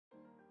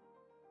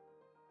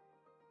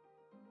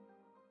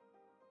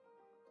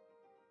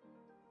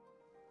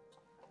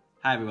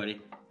Hi, everybody.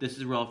 This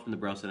is Rolf from the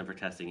Burroughs Center for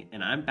Testing,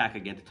 and I'm back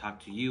again to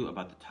talk to you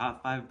about the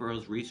top 5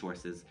 Burroughs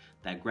resources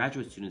that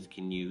graduate students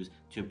can use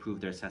to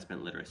improve their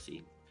assessment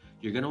literacy.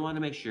 You're going to want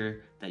to make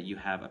sure that you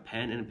have a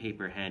pen and a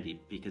paper handy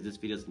because this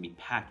video is going to be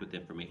packed with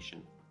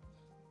information.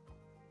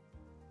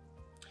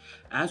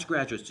 As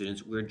graduate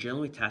students, we're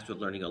generally tasked with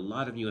learning a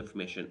lot of new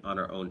information on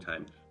our own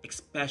time,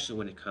 especially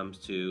when it comes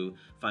to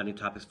finding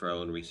topics for our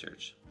own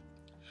research.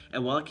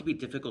 And while it can be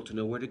difficult to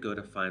know where to go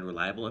to find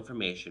reliable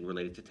information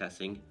related to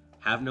testing,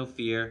 have no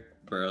fear,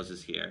 Burroughs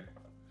is here.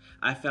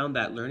 I found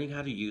that learning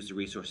how to use the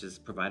resources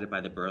provided by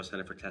the Burroughs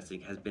Center for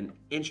Testing has been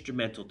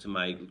instrumental to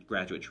my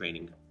graduate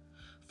training.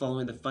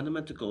 Following the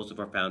fundamental goals of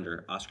our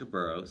founder, Oscar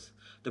Burroughs,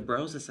 the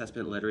Burroughs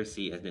Assessment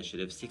Literacy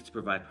Initiative seeks to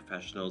provide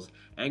professionals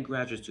and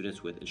graduate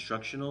students with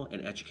instructional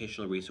and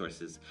educational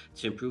resources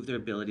to improve their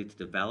ability to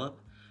develop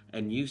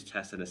and use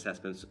tests and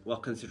assessments while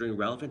considering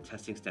relevant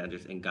testing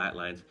standards and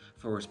guidelines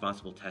for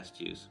responsible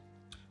test use.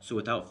 So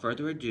without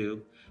further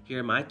ado, here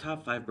are my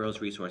top 5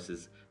 Burroughs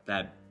resources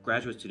that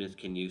graduate students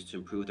can use to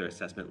improve their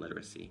assessment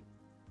literacy.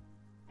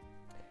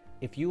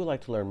 If you would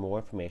like to learn more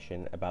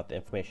information about the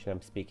information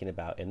I'm speaking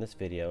about in this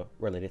video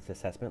related to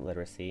assessment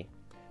literacy,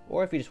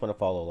 or if you just want to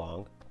follow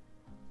along,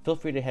 feel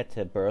free to head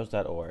to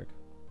burroughs.org.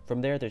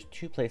 From there's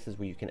 2 places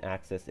where you can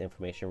access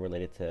information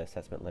related to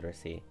assessment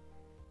literacy.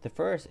 The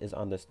first is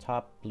on this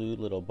top blue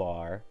little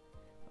bar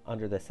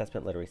under the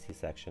assessment literacy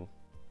section.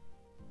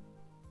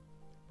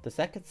 The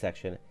second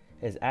section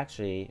is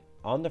actually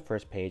on the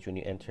first page when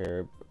you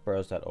enter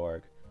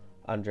burroughs.org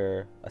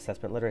under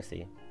assessment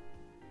literacy.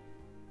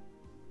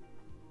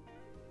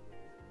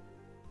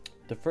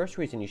 The first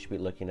reason you should be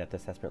looking at the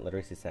assessment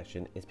literacy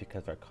section is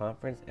because of our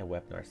conference and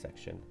webinar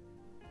section.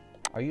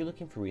 Are you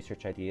looking for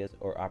research ideas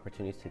or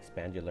opportunities to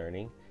expand your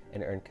learning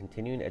and earn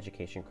continuing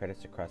education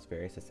credits across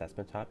various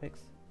assessment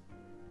topics?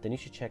 Then you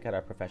should check out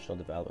our professional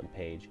development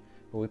page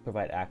where we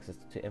provide access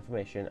to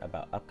information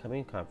about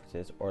upcoming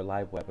conferences or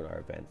live webinar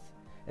events,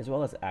 as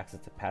well as access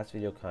to past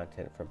video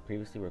content from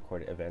previously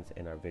recorded events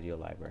in our video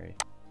library.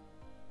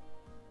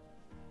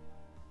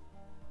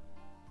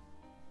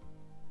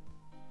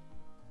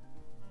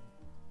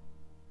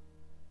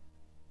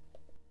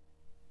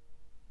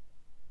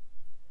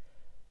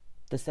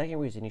 The second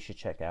reason you should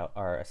check out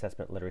our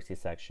assessment literacy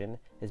section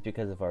is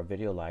because of our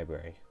video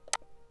library.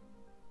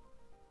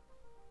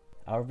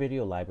 Our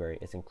video library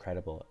is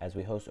incredible as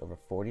we host over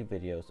 40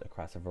 videos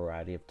across a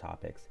variety of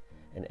topics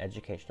in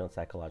educational and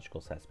psychological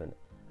assessment,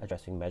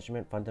 addressing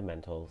measurement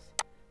fundamentals,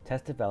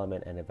 test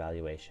development and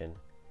evaluation,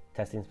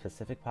 testing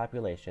specific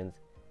populations,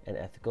 and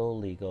ethical,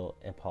 legal,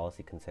 and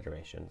policy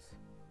considerations.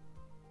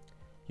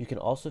 You can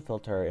also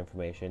filter our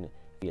information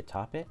via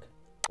topic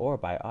or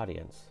by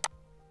audience.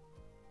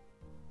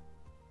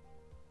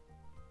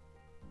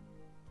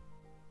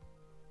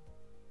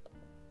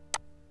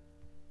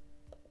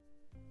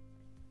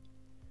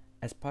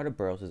 As part of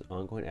Burroughs'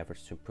 ongoing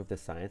efforts to improve the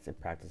science and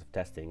practice of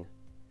testing,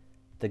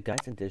 the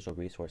Guides and Digital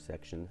Resource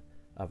section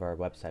of our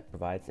website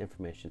provides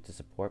information to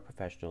support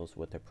professionals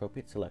with the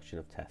appropriate selection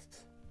of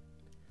tests.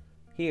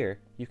 Here,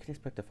 you can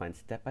expect to find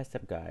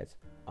step-by-step guides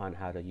on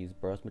how to use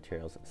Burroughs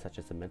materials such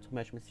as the Mental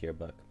Measurements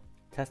Yearbook,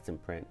 Tests in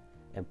Print,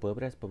 and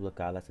Pruebas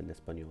publicadas en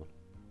español.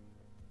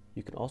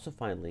 You can also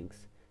find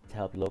links to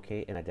help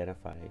locate and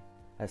identify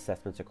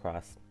assessments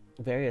across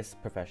various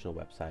professional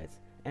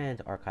websites and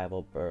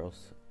archival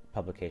Burroughs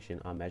publication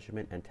on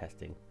measurement and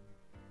testing.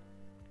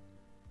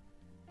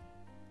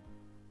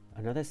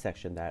 Another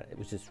section that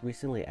was just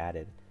recently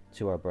added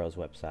to our Burroughs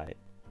website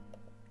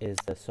is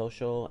the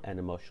Social and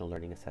Emotional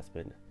Learning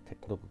Assessment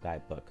Technical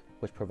Guidebook,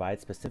 which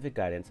provides specific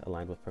guidance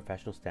aligned with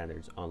professional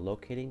standards on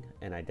locating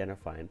and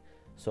identifying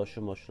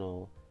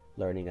social-emotional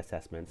learning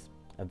assessments,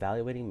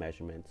 evaluating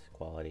measurement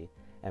quality,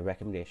 and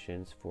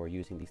recommendations for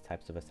using these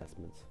types of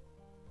assessments.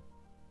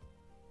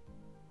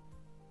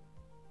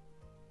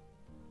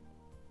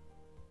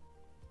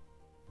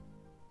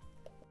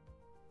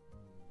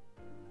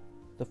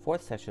 The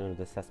fourth section of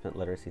the assessment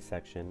literacy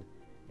section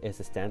is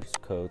the standards,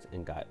 codes,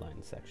 and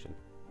guidelines section.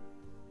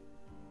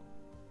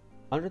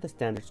 Under the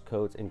standards,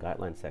 codes, and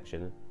guidelines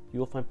section, you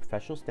will find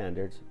professional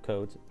standards,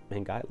 codes,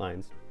 and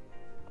guidelines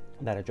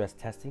that address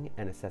testing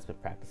and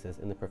assessment practices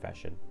in the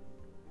profession.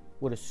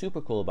 What is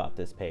super cool about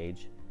this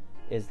page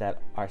is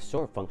that our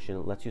sort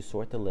function lets you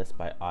sort the list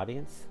by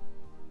audience,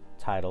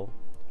 title,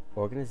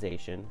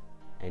 organization,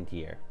 and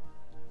year.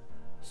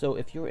 So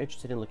if you're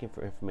interested in looking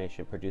for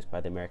information produced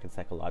by the American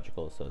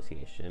Psychological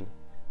Association,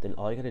 then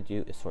all you gotta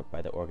do is sort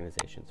by the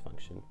organizations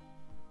function.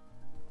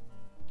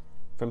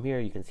 From here,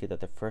 you can see that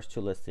the first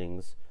 2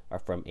 listings are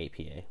from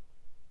APA.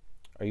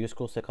 Are you a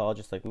school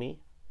psychologist like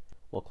me?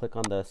 Well, click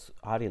on the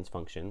audience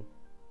function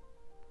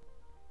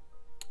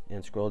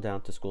and scroll down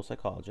to school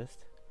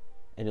psychologist,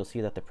 and you'll see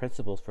that the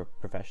principles for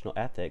professional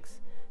ethics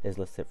is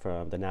listed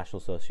from the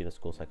National Association of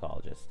School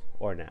Psychologists,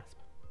 or NASP.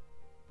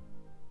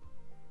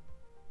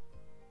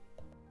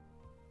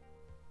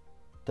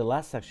 The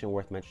last section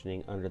worth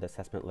mentioning under the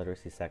assessment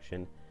literacy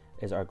section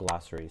is our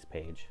glossaries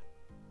page.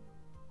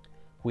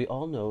 We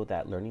all know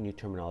that learning new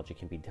terminology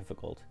can be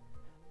difficult.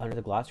 Under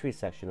the glossary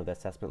section of the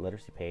assessment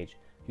literacy page,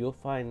 you will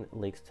find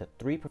links to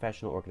 3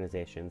 professional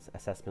organizations'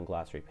 assessment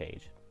glossary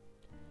page.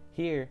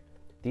 Here,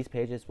 these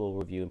pages will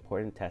review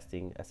important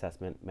testing,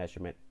 assessment,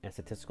 measurement, and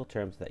statistical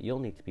terms that you'll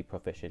need to be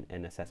proficient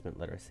in assessment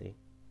literacy.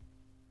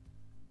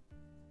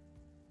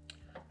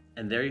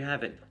 And there you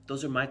have it.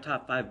 Those are my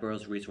top 5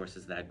 Burroughs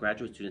resources that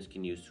graduate students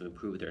can use to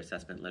improve their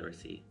assessment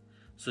literacy.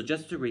 So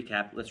just to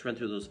recap, let's run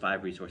through those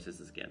 5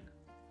 resources again.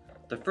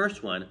 The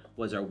first one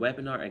was our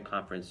webinar and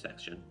conference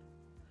section.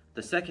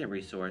 The second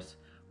resource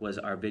was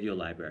our video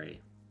library.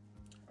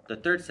 The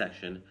third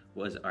section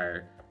was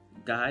our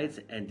guides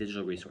and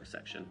digital resource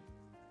section.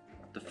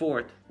 The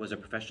fourth was our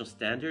professional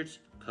standards,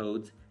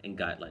 codes, and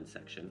guidelines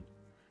section.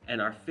 And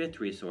our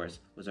fifth resource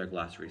was our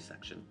glossary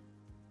section.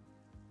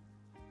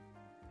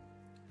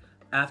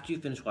 After you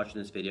finish watching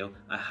this video,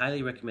 I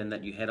highly recommend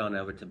that you head on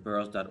over to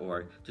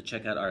burroughs.org to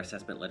check out our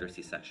assessment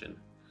literacy section.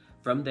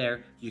 From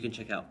there, you can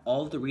check out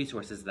all of the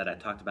resources that I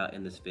talked about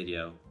in this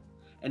video.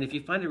 And if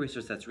you find a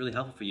resource that's really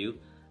helpful for you,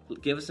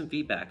 give us some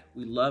feedback.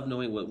 We love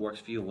knowing what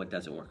works for you and what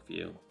doesn't work for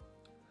you.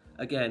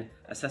 Again,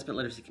 assessment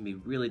literacy can be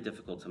really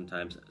difficult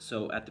sometimes,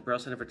 so at the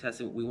Burroughs Center for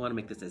Testing, we want to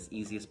make this as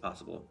easy as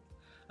possible.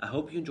 I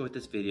hope you enjoyed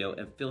this video,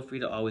 and feel free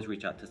to always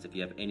reach out to us if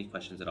you have any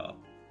questions at all.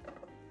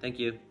 Thank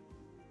you.